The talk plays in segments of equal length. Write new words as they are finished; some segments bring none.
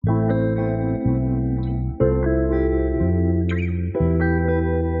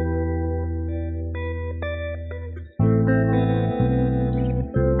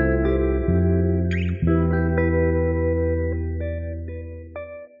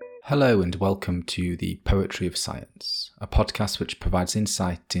Hello and welcome to the Poetry of Science, a podcast which provides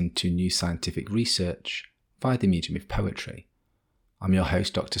insight into new scientific research via the medium of poetry. I'm your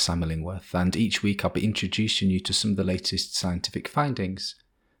host, Dr. Sam Illingworth, and each week I'll be introducing you to some of the latest scientific findings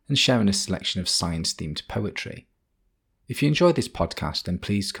and sharing a selection of science-themed poetry. If you enjoy this podcast, then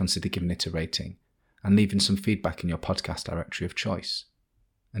please consider giving it a rating and leaving some feedback in your podcast directory of choice.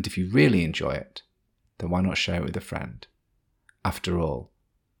 And if you really enjoy it, then why not share it with a friend? After all,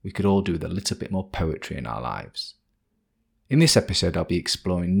 we could all do with a little bit more poetry in our lives. In this episode, I'll be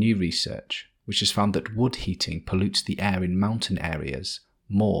exploring new research which has found that wood heating pollutes the air in mountain areas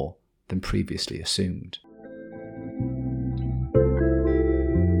more than previously assumed.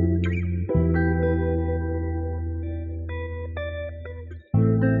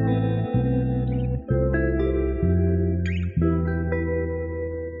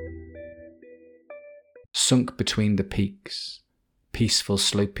 Sunk between the peaks, peaceful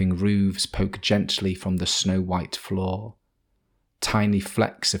sloping roofs poke gently from the snow-white floor. Tiny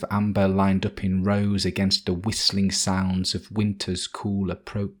flecks of amber lined up in rows against the whistling sounds of winter's cool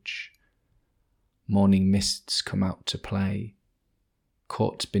approach. Morning mists come out to play,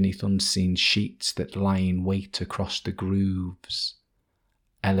 caught beneath unseen sheets that lie in wait across the grooves.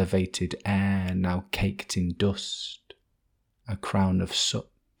 Elevated air now caked in dust, a crown of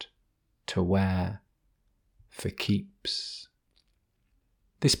soot to wear for keeps.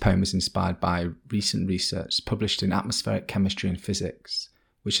 This poem is inspired by recent research published in Atmospheric Chemistry and Physics,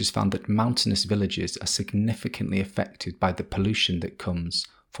 which has found that mountainous villages are significantly affected by the pollution that comes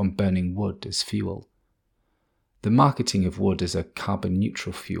from burning wood as fuel. The marketing of wood as a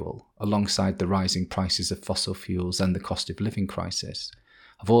carbon-neutral fuel, alongside the rising prices of fossil fuels and the cost of living crisis,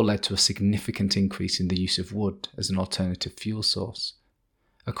 have all led to a significant increase in the use of wood as an alternative fuel source.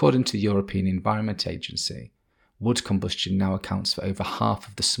 According to the European Environment Agency, wood combustion now accounts for over half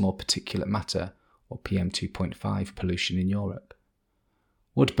of the small particulate matter, or PM2.5, pollution in Europe.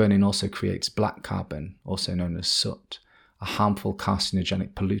 Wood burning also creates black carbon, also known as soot, a harmful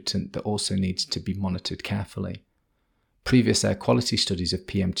carcinogenic pollutant that also needs to be monitored carefully. Previous air quality studies of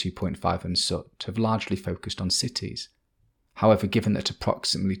PM2.5 and soot have largely focused on cities. However, given that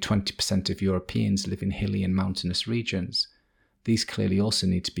approximately 20% of Europeans live in hilly and mountainous regions, these clearly also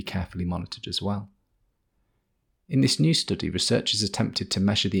need to be carefully monitored as well. In this new study, researchers attempted to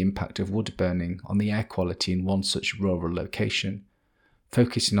measure the impact of wood burning on the air quality in one such rural location,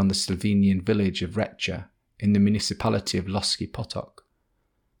 focusing on the Slovenian village of Recha in the municipality of Loški Potok.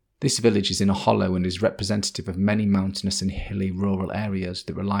 This village is in a hollow and is representative of many mountainous and hilly rural areas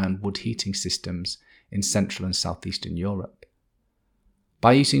that rely on wood heating systems in Central and Southeastern Europe.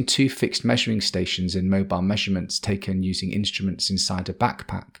 By using two fixed measuring stations and mobile measurements taken using instruments inside a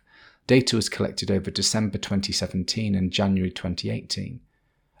backpack, data was collected over December 2017 and January 2018.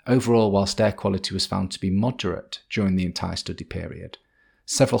 Overall, whilst air quality was found to be moderate during the entire study period,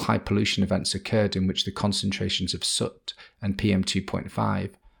 several high pollution events occurred in which the concentrations of soot and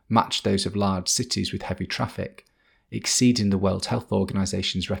PM2.5 matched those of large cities with heavy traffic, exceeding the World Health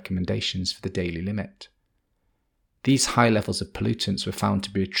Organization's recommendations for the daily limit. These high levels of pollutants were found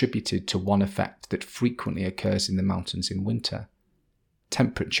to be attributed to one effect that frequently occurs in the mountains in winter: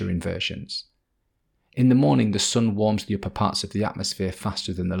 temperature inversions. In the morning, the sun warms the upper parts of the atmosphere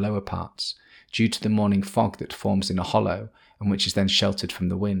faster than the lower parts, due to the morning fog that forms in a hollow and which is then sheltered from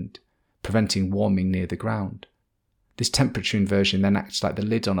the wind, preventing warming near the ground. This temperature inversion then acts like the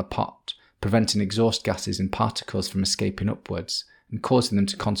lid on a pot, preventing exhaust gases and particles from escaping upwards and causing them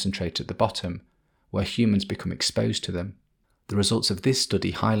to concentrate at the bottom, where humans become exposed to them. The results of this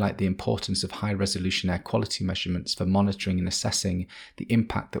study highlight the importance of high-resolution air quality measurements for monitoring and assessing the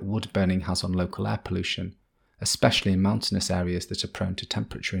impact that wood burning has on local air pollution, especially in mountainous areas that are prone to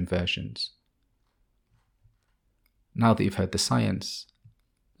temperature inversions. Now that you've heard the science,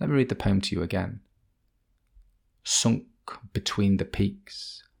 let me read the poem to you again. Sunk between the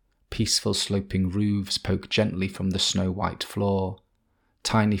peaks, peaceful sloping roofs poke gently from the snow-white floor.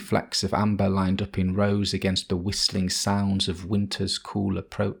 Tiny flecks of amber lined up in rows against the whistling sounds of winter's cool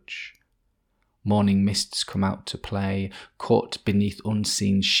approach. Morning mists come out to play, caught beneath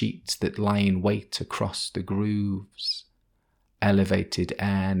unseen sheets that lie in wait across the grooves. Elevated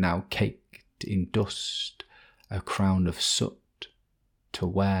air now caked in dust, a crown of soot to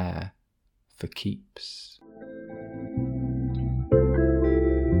wear for keeps.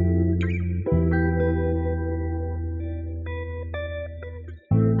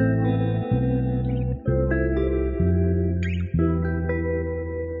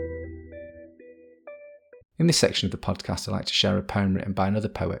 In this section of the podcast, I like to share a poem written by another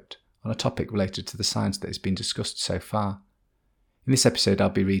poet on a topic related to the science that has been discussed so far. In In this episode, I'll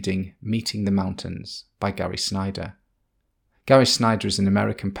be reading Meeting the Mountains by Gary Snyder. Gary Snyder is an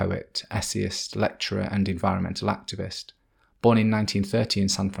American poet, essayist, lecturer, and environmental activist. Born in 1930 in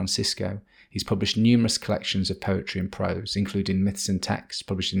San Francisco, he's published numerous collections of poetry and prose, including Myths and Texts,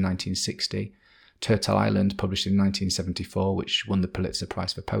 published in 1960, Turtle Island, published in 1974, which won the Pulitzer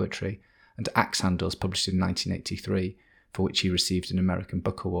Prize for Poetry, and Axe Handles, published in 1983, for which he received an American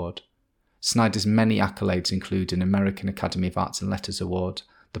Book Award. Snyder's many accolades include an American Academy of Arts and Letters Award,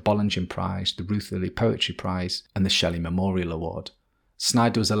 the Bollingen Prize, the Ruth Lilly Poetry Prize, and the Shelley Memorial Award.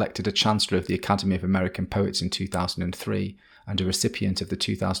 Snyder was elected a Chancellor of the Academy of American Poets in 2003 and a recipient of the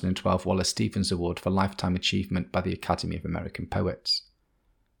 2012 Wallace Stevens Award for Lifetime Achievement by the Academy of American Poets.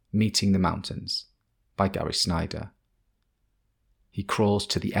 Meeting the Mountains by Gary Snyder. He crawls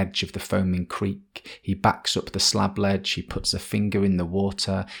to the edge of the foaming creek. He backs up the slab ledge. He puts a finger in the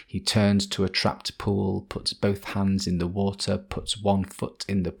water. He turns to a trapped pool, puts both hands in the water, puts 1 foot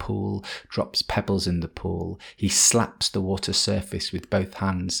in the pool, drops pebbles in the pool. He slaps the water surface with both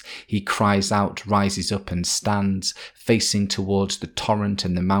hands. He cries out, rises up and stands, facing towards the torrent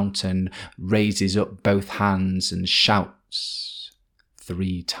and the mountain, raises up both hands and shouts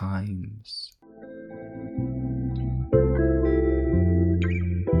 3 times.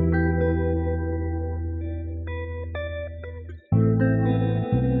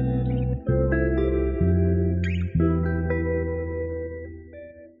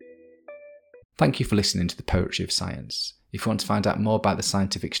 Thank you for listening to The Poetry of Science. If you want to find out more about the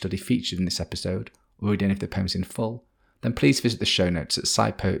scientific study featured in this episode, or read any of the poems in full, then please visit the show notes at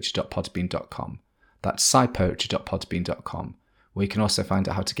scipoetry.podbean.com. That's scipoetry.podbean.com, where you can also find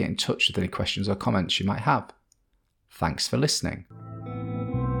out how to get in touch with any questions or comments you might have. Thanks for listening.